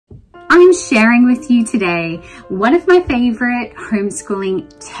I'm sharing with you today one of my favorite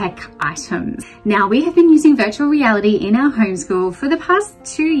homeschooling tech items. Now, we have been using virtual reality in our homeschool for the past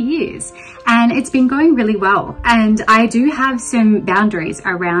 2 years, and it's been going really well. And I do have some boundaries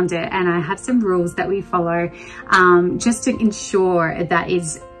around it, and I have some rules that we follow just to ensure that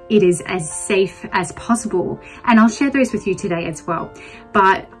it is as safe as possible. And I'll share those with you today as well.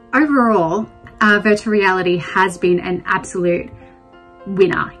 But overall, virtual reality has been an absolute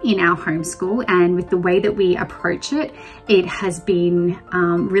winner in our homeschool, and with the way that we approach it, it has been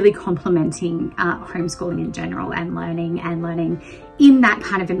really complementing homeschooling in general and learning in that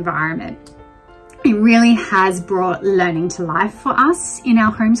kind of environment. It really has brought learning to life for us in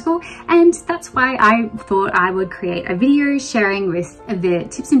our homeschool, and that's why I thought I would create a video sharing with the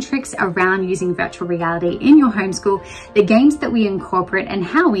tips and tricks around using virtual reality in your homeschool, the games that we incorporate and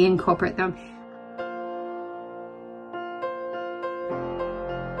how we incorporate them.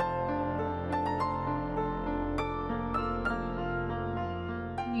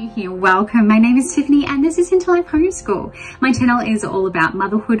 Here, welcome. My name is Tiffany and this is Into Life Homeschool. My channel is all about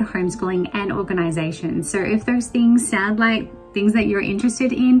motherhood, homeschooling and organization. So if those things sound like things that you're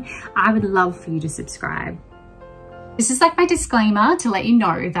interested in, I would love for you to subscribe. This is like my disclaimer to let you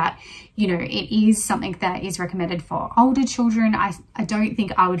know that, you know, it is something that is recommended for older children. I don't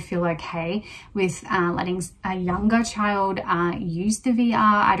think I would feel okay with letting a younger child use the VR.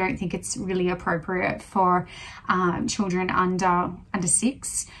 I don't think it's really appropriate for children under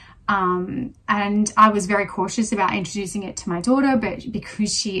 6. And I was very cautious about introducing it to my daughter, but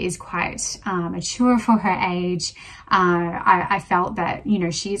because she is quite mature for her age, I felt that, you know,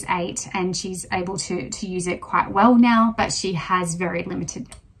 she's 8 and she's able to use it quite well now, but she has very limited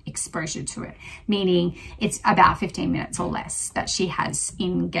exposure to it, meaning it's about 15 minutes or less that she has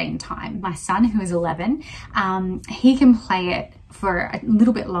in game time. My son, who is 11, he can play it for a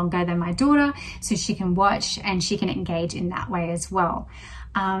little bit longer than my daughter, so she can watch and she can engage in that way as well.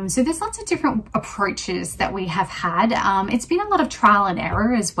 So there's lots of different approaches that we have had. It's been a lot of trial and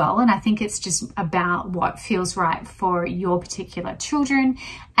error as well, and I think it's just about what feels right for your particular children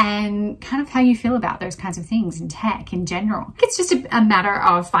and kind of how you feel about those kinds of things in tech in general. It's just a matter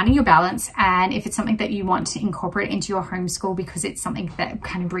of finding your balance, and if it's something that you want to incorporate into your homeschool because it's something that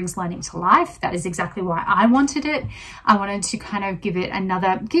kind of brings learning to life, that is exactly why I wanted it. I wanted to kind of give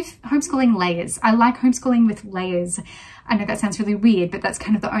homeschooling layers. I like homeschooling with layers. I know that sounds really weird, but that's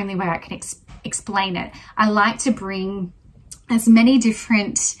kind of the only way I can explain it. I like to bring as many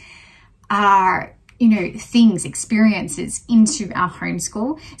different, things, experiences into our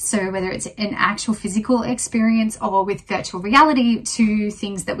homeschool. So whether it's an actual physical experience or with virtual reality to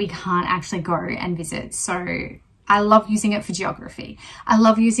things that we can't actually go and visit. So I love using it for geography. I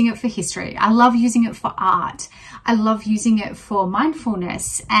love using it for history. I love using it for art. I love using it for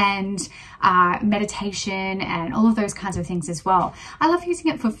mindfulness and meditation and all of those kinds of things as well. I love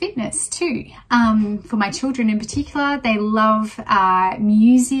using it for fitness too. For my children in particular, they love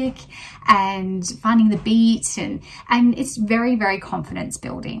music and finding the beat, and it's very, very confidence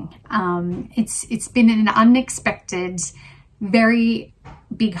building. It's been an unexpected, very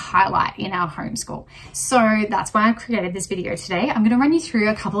big highlight in our homeschool. So that's why I created this video today. I'm going to run you through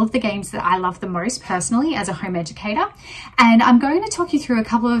a couple of the games that I love the most personally as a home educator. And I'm going to talk you through a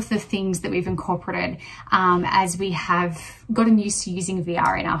couple of the things that we've incorporated as we have gotten used to using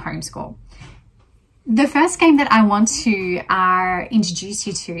VR in our homeschool. The first game that I want to introduce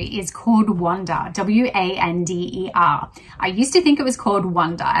you to is called Wander, W-A-N-D-E-R. I used to think it was called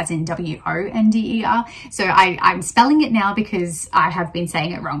Wonder, as in W-O-N-D-E-R. So I'm spelling it now because I have been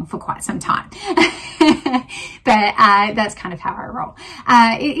saying it wrong for quite some time. But that's kind of how I roll.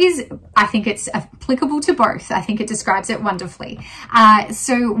 I think it's applicable to both. I think it describes it wonderfully.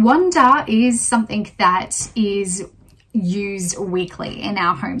 So Wander is something that is used weekly in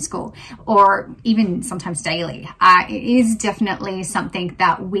our homeschool, or even sometimes daily. It is definitely something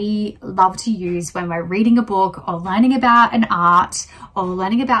that we love to use when we're reading a book or learning about an art or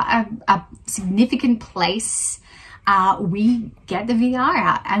learning about a significant place. We get the VR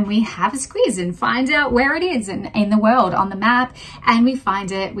out and we have a squeeze and find out where it is in the world on the map, and we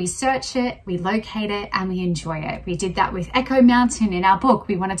find it, we search it, we locate it, and we enjoy it. We did that with Echo Mountain in our book.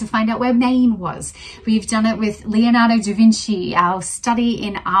 We wanted to find out where Maine was. We've done it with Leonardo da Vinci, our study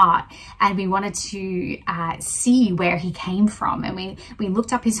in art, and we wanted to see where he came from, and we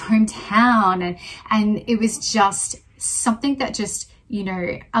looked up his hometown, and it was just something that just, you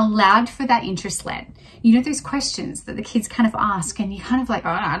know, allowed for that interest led. You know, those questions that the kids kind of ask and you kind of like, oh,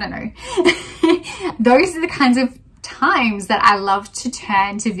 I don't know. Those are the kinds of times that I love to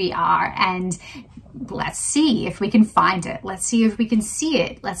turn to VR and let's see if we can find it. Let's see if we can see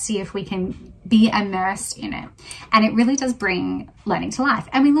it. Let's see if we can be immersed in it. And it really does bring learning to life.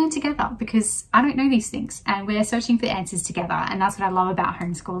 And we learn together because I don't know these things and we're searching for the answers together. And that's what I love about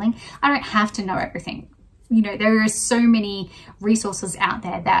homeschooling. I don't have to know everything. You know, there are so many resources out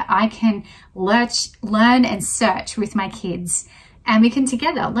there that I can learn and search with my kids, and we can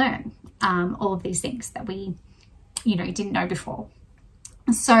together learn all of these things that we, you know, didn't know before.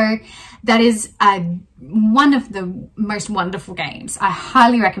 So that is one of the most wonderful games. I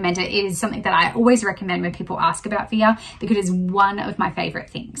highly recommend it. It is something that I always recommend when people ask about VR because it is one of my favorite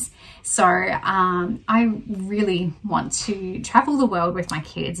things. So I really want to travel the world with my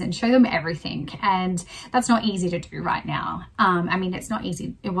kids and show them everything. And that's not easy to do right now. I mean, it's not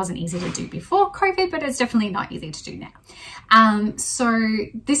easy. It wasn't easy to do before COVID, but it's definitely not easy to do now. So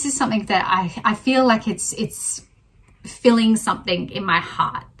this is something that I feel like it's filling something in my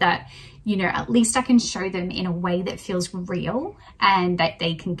heart that, you know, at least I can show them in a way that feels real and that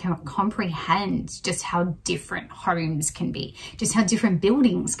they can comprehend just how different homes can be, just how different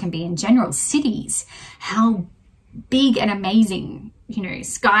buildings can be in general, cities, how big and amazing, you know,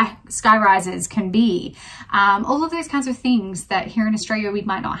 sky rises can be, all of those kinds of things that here in Australia we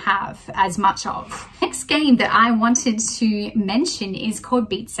might not have as much of. Next game that I wanted to mention is called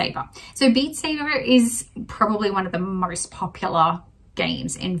Beat Saber. So Beat Saber is probably one of the most popular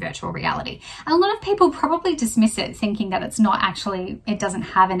games in virtual reality. A lot of people probably dismiss it thinking that it's not actually, it doesn't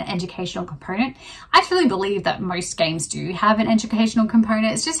have an educational component. I truly believe that most games do have an educational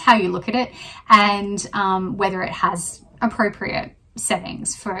component. It's just how you look at it and whether it has appropriate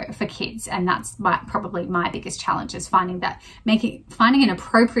settings for kids. And that's probably my biggest challenge is finding an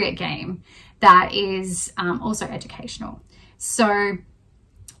appropriate game that is also educational. So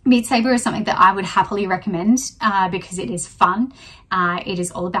Beat Saber is something that I would happily recommend because it is fun. It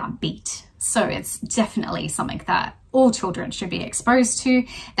is all about beat. So it's definitely something that all children should be exposed to.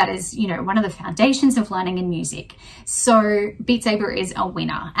 That is, you know, one of the foundations of learning in music. So Beat Saber is a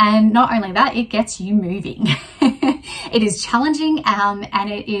winner. And not only that, it gets you moving. It is challenging and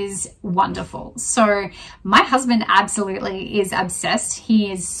it is wonderful. So my husband absolutely is obsessed.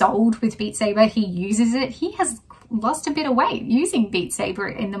 He is sold with Beat Saber. He uses it. He has lost a bit of weight using Beat Saber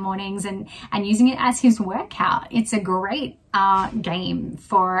in the mornings and using it as his workout. It's a great game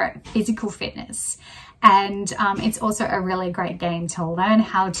for physical fitness. And it's also a really great game to learn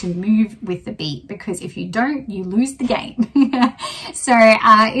how to move with the beat, because if you don't, you lose the game. So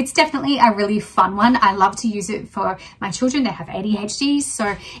it's definitely a really fun one. I love to use it for my children. They have ADHD,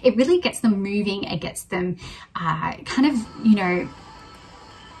 so it really gets them moving. It gets them kind of, you know,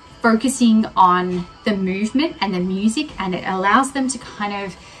 focusing on the movement and the music, and it allows them to kind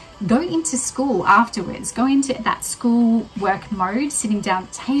of go into school afterwards, go into that school work mode, sitting down at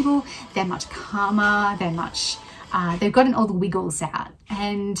the table. They're much calmer, they've gotten all the wiggles out.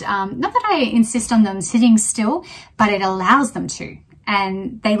 And not that I insist on them sitting still, but it allows them to.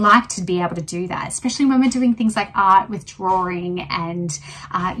 And they like to be able to do that, especially when we're doing things like art with drawing and,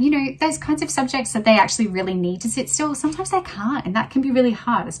 you know, those kinds of subjects that they actually really need to sit still. Sometimes they can't, and that can be really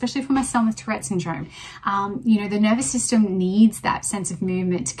hard, especially for my son with Tourette syndrome. You know, the nervous system needs that sense of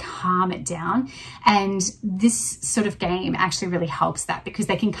movement to calm it down. And this sort of game actually really helps that, because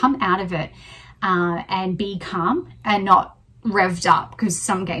they can come out of it and be calm and not revved up, because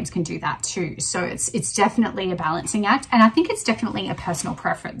some games can do that too. So it's definitely a balancing act, and I think it's definitely a personal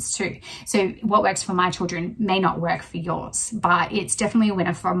preference too. So what works for my children may not work for yours, but it's definitely a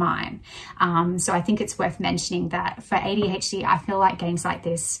winner for mine. So I think it's worth mentioning that for ADHD, I feel like games like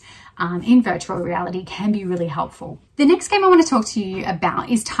this in virtual reality can be really helpful. The next game I want to talk to you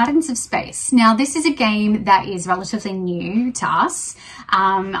about is Titans of Space. Now, this is a game that is relatively new to us.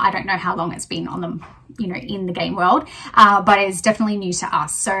 I don't know how long it's been on them, you know, in the game world, but it's definitely new to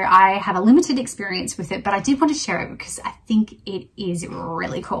us. So I have a limited experience with it, but I did want to share it because I think it is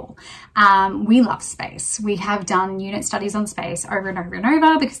really cool. We love space. We have done unit studies on space over and over and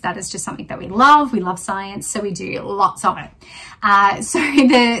over because that is just something that we love. We love science, so we do lots of it. So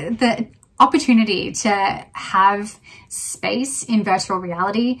the opportunity to have space in virtual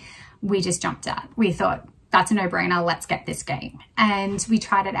reality, we just jumped at. We thought, that's a no-brainer, let's get this game. And we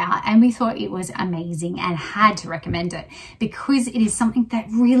tried it out and we thought it was amazing and had to recommend it because it is something that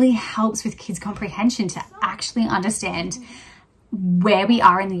really helps with kids' comprehension to actually understand where we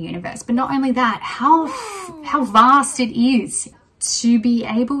are in the universe. But not only that, how vast it is, to be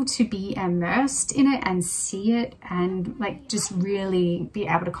able to be immersed in it and see it and like just really be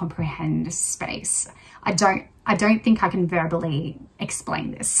able to comprehend space. I don't think I can verbally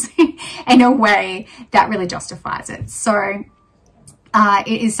explain this in a way that really justifies it. So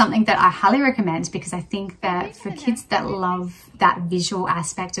It is something that I highly recommend because I think that for kids that love that visual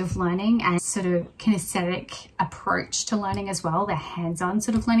aspect of learning and sort of kinesthetic approach to learning as well, the hands-on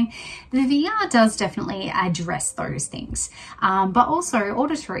sort of learning, the VR does definitely address those things. But also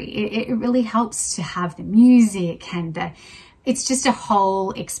auditory, it really helps to have the music and it's just a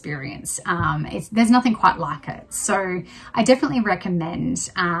whole experience. There's nothing quite like it. So I definitely recommend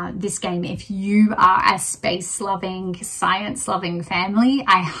this game if you are a space-loving, science-loving family.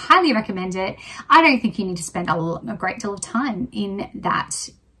 I highly recommend it. I don't think you need to spend a great deal of time in that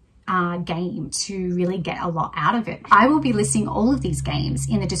game to really get a lot out of it. I will be listing all of these games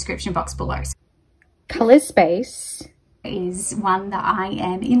in the description box below. Color Space is one that I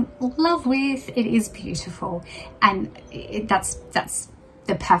am in love with. It is beautiful, and that's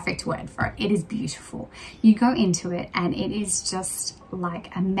the perfect word for it. It is beautiful. You go into it and it is just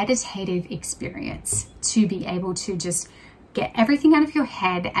like a meditative experience to be able to just get everything out of your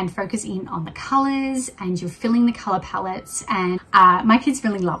head and focus in on the colors, and you're filling the color palettes. And my kids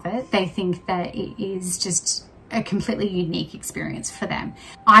really love it. They think that it is just a completely unique experience for them.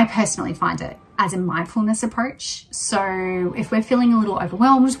 I personally find it as a mindfulness approach. So if we're feeling a little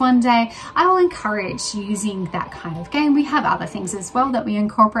overwhelmed one day, I will encourage using that kind of game. We have other things as well that we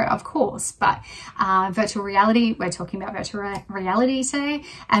incorporate, of course, but virtual reality, we're talking about virtual reality today.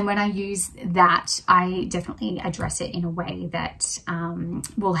 And when I use that, I definitely address it in a way that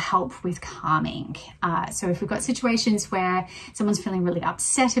will help with calming. So if we've got situations where someone's feeling really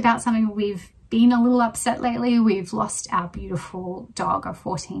upset about something, we've been a little upset lately. We've lost our beautiful dog of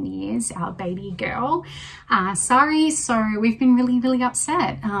 14 years, our baby girl, Sari. So we've been really, really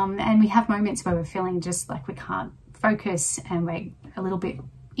upset. And we have moments where we're feeling just like we can't focus and we're a little bit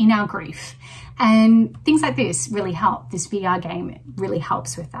in our grief. And things like this really help. This VR game really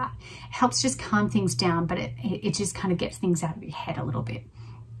helps with that. It helps just calm things down, but it just kind of gets things out of your head a little bit.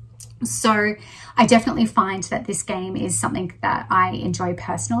 So I definitely find that this game is something that I enjoy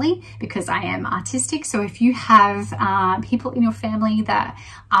personally because I am artistic. So if you have people in your family that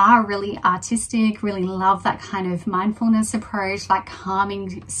are really artistic, really love that kind of mindfulness approach, like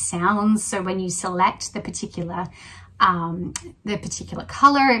calming sounds. So when you select the particular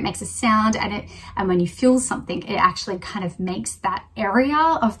color, it makes a sound, and when you feel something, it actually kind of makes that area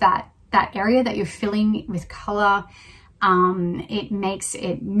of that area that you're filling with color, it makes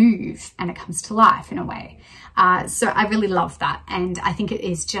it move and it comes to life in a way. So I really love that. And I think it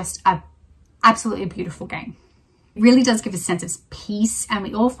is just absolutely a beautiful game. It really does give a sense of peace, and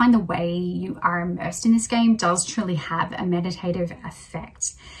we all find the way you are immersed in this game does truly have a meditative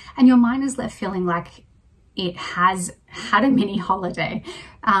effect. And your mind is left feeling like it has had a mini holiday.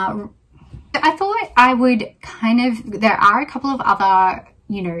 I thought I would there are a couple of other,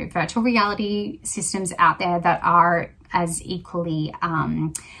 virtual reality systems out there that are as equally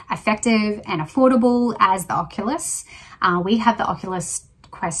effective and affordable as the Oculus. We have the Oculus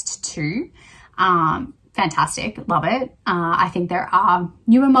Quest 2. Fantastic, love it. I think there are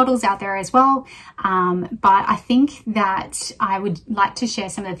newer models out there as well, but I think that I would like to share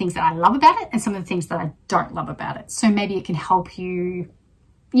some of the things that I love about it and some of the things that I don't love about it. So maybe it can help you,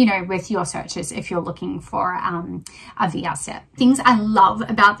 with your searches if you're looking for a VR set. Things I love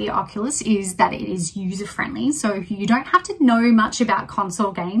about the Oculus is that it is user-friendly. So you don't have to know much about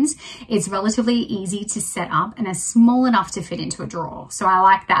console games. It's relatively easy to set up and is small enough to fit into a drawer. So I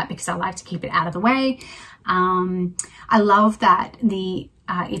like that because I like to keep it out of the way. I love that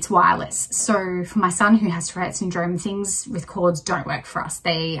it's wireless. So for my son who has Tourette syndrome, things with cords don't work for us.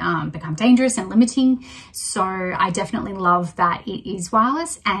 They become dangerous and limiting. So I definitely love that it is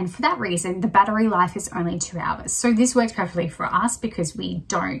wireless. And for that reason, the battery life is only 2 hours. So this works perfectly for us because we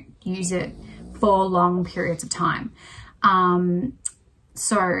don't use it for long periods of time.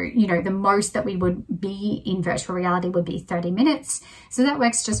 So, the most that we would be in virtual reality would be 30 minutes. So that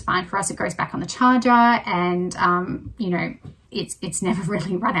works just fine for us. It goes back on the charger and, it's never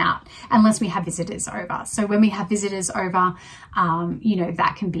really run out unless we have visitors over. So when we have visitors over,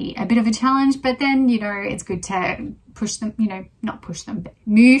 that can be a bit of a challenge, but then, it's good to push them, not push them, but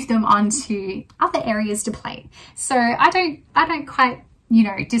move them onto other areas to play. So I don't quite,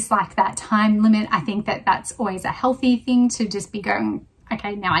 dislike that time limit. I think that that's always a healthy thing to just be going,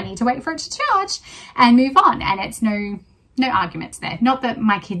 okay, now I need to wait for it to charge and move on. And it's no arguments there. Not that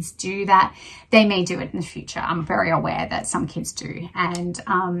my kids do that. They may do it in the future. I'm very aware that some kids do. And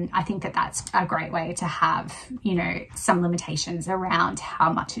I think that that's a great way to have, some limitations around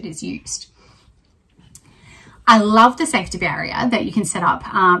how much it is used. I love the safety barrier that you can set up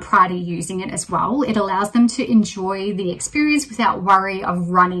prior to using it as well. It allows them to enjoy the experience without worry of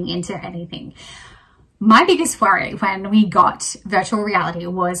running into anything. My biggest worry when we got virtual reality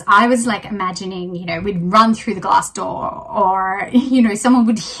was I was like imagining, you know, we'd run through the glass door, or, you know, someone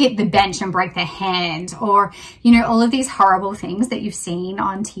would hit the bench and break their hand, or, you know, all of these horrible things that you've seen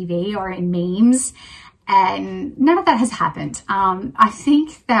on TV or in memes. And none of that has happened. I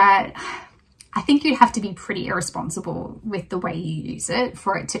think you have to be pretty irresponsible with the way you use it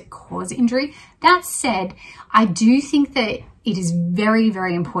for it to cause injury. That said, I do think that it is very,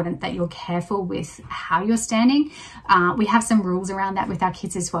 very important that you're careful with how you're standing. We have some rules around that with our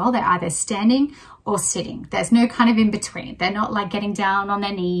kids as well. They're either standing or sitting. There's no kind of in between. They're not like getting down on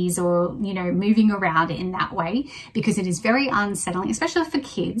their knees or, you know, moving around in that way, because it is very unsettling, especially for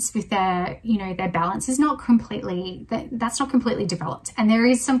kids with their, you know, their balance is not completely, that's not completely developed. And there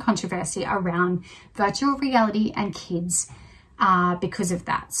is some controversy around virtual reality and kids because of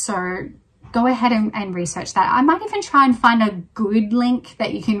that. So go ahead and research that. I might even try and find a good link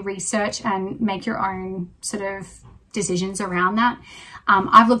that you can research and make your own sort of decisions around that.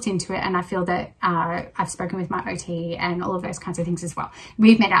 I've looked into it, and I feel that I've spoken with my OT and all of those kinds of things as well.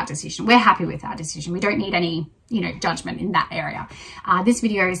 We've made our decision. We're happy with our decision. We don't need any, you know, judgment in that area. This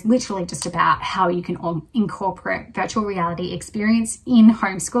video is literally just about how you can incorporate virtual reality experience in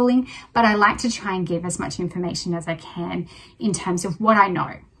homeschooling, but I like to try and give as much information as I can in terms of what I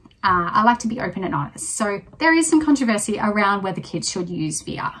know. I like to be open and honest. So there is some controversy around whether kids should use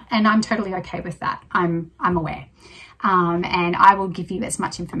VR, and I'm totally okay with that. I'm aware. And I will give you as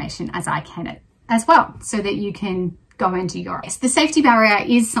much information as I can as well, so that you can go and do your race. The safety barrier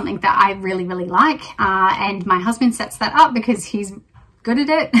is something that I really, really like. And my husband sets that up because he's good at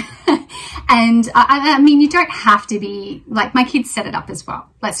it. And I mean, you don't have to be like, my kids set it up as well.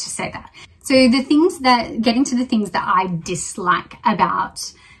 Let's just say that. So getting to the things that I dislike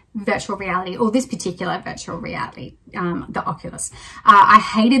about virtual reality, or this particular virtual reality, the Oculus. I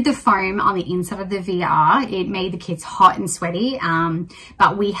hated the foam on the inside of the VR. It made the kids hot and sweaty,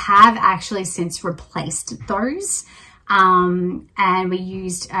 but we have actually since replaced those. And we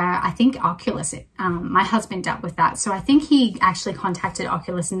used, I think Oculus, my husband dealt with that. So I think he actually contacted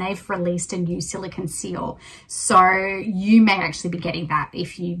Oculus, and they've released a new silicone seal. So you may actually be getting that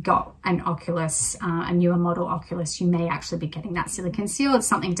if you got an Oculus, a newer model Oculus, you may actually be getting that silicone seal. It's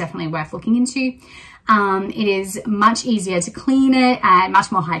something definitely worth looking into. It is much easier to clean it and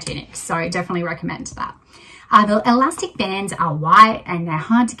much more hygienic. So definitely recommend that. The elastic bands are white and they're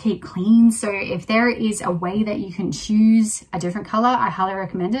hard to keep clean. So if there is a way that you can choose a different color, I highly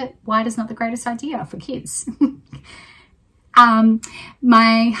recommend it. White is not the greatest idea for kids.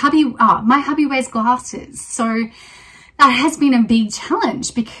 My hubby wears glasses. So that has been a big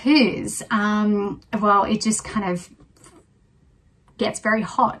challenge because, well, it just kind of gets very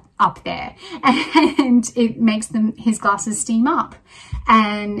hot up there, and it makes his glasses steam up,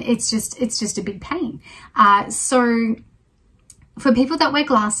 and it's just a big pain. So for people that wear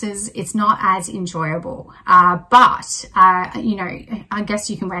glasses, it's not as enjoyable, but you know, I guess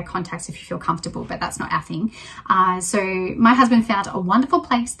you can wear contacts if you feel comfortable, but that's not our thing. So my husband found a wonderful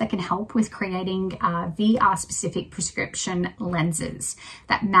place that can help with creating VR specific prescription lenses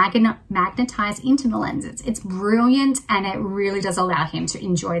that magnetize into the lenses. It's brilliant, and it really does allow him to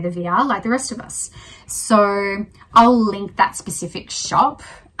enjoy the VR like the rest of us. So I'll link that specific shop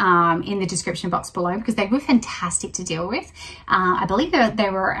in the description box below, because they were fantastic to deal with. I believe they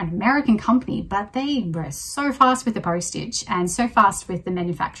were an American company, but they were so fast with the postage and so fast with the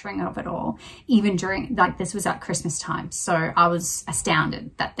manufacturing of it all, even during, like, this was at Christmas time. So I was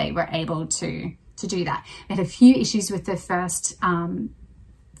astounded that they were able to do that. We had a few issues with the first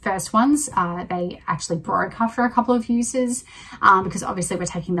ones. They actually broke after a couple of uses, because obviously we're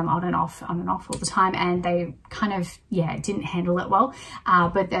taking them on and off all the time, and they kind of, yeah, didn't handle it well.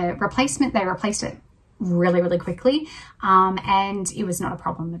 But the replacement, they replaced it really, really quickly, and it was not a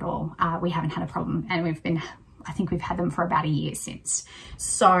problem at all. We haven't had a problem, and I think we've had them for about a year since.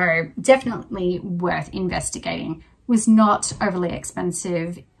 So definitely worth investigating. Was not overly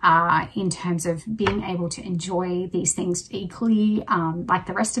expensive in terms of being able to enjoy these things equally like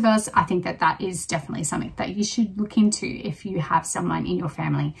the rest of us. I think that is definitely something that you should look into if you have someone in your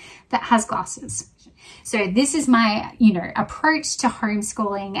family that has glasses. So this is my, you know, approach to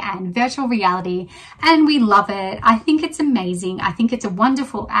homeschooling and virtual reality, and we love it. I think it's amazing. I think it's a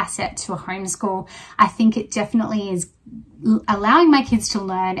wonderful asset to a homeschool. I think it definitely is allowing my kids to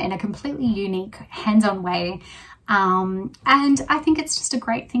learn in a completely unique, hands-on way. And I think it's just a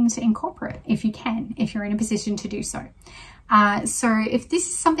great thing to incorporate if you can, if you're in a position to do so. So if this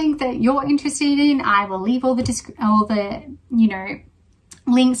is something that you're interested in, I will leave all the you know,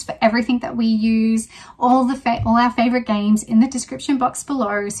 links for everything that we use, all our favorite games in the description box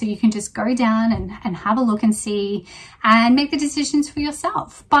below, so you can just go down and have a look and see and make the decisions for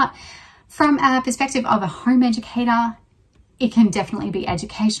yourself. But from a perspective of a home educator, it can definitely be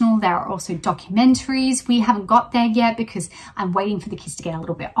educational. There are also documentaries. We haven't got there yet because I'm waiting for the kids to get a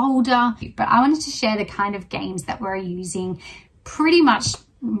little bit older, but I wanted to share the kind of games that we're using pretty much,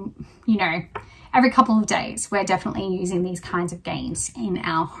 you know, every couple of days. We're definitely using these kinds of games in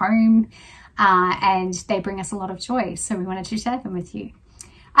our home, and they bring us a lot of joy. So we wanted to share them with you.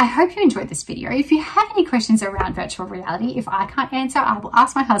 I hope you enjoyed this video. If you have any questions around virtual reality, if I can't answer, I will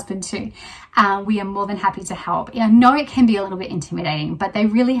ask my husband to. We are more than happy to help. I know it can be a little bit intimidating, but they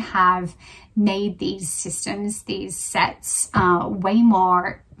really have made these systems, these sets, way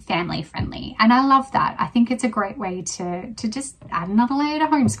more family friendly. And I love that. I think it's a great way to just add another layer to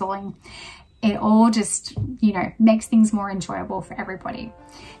homeschooling. It all just, you know, makes things more enjoyable for everybody.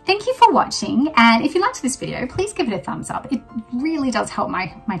 Thank you for watching. And if you liked this video, please give it a thumbs up. It really does help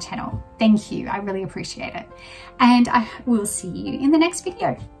my channel. Thank you. I really appreciate it. And I will see you in the next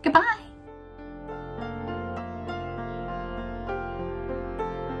video. Goodbye.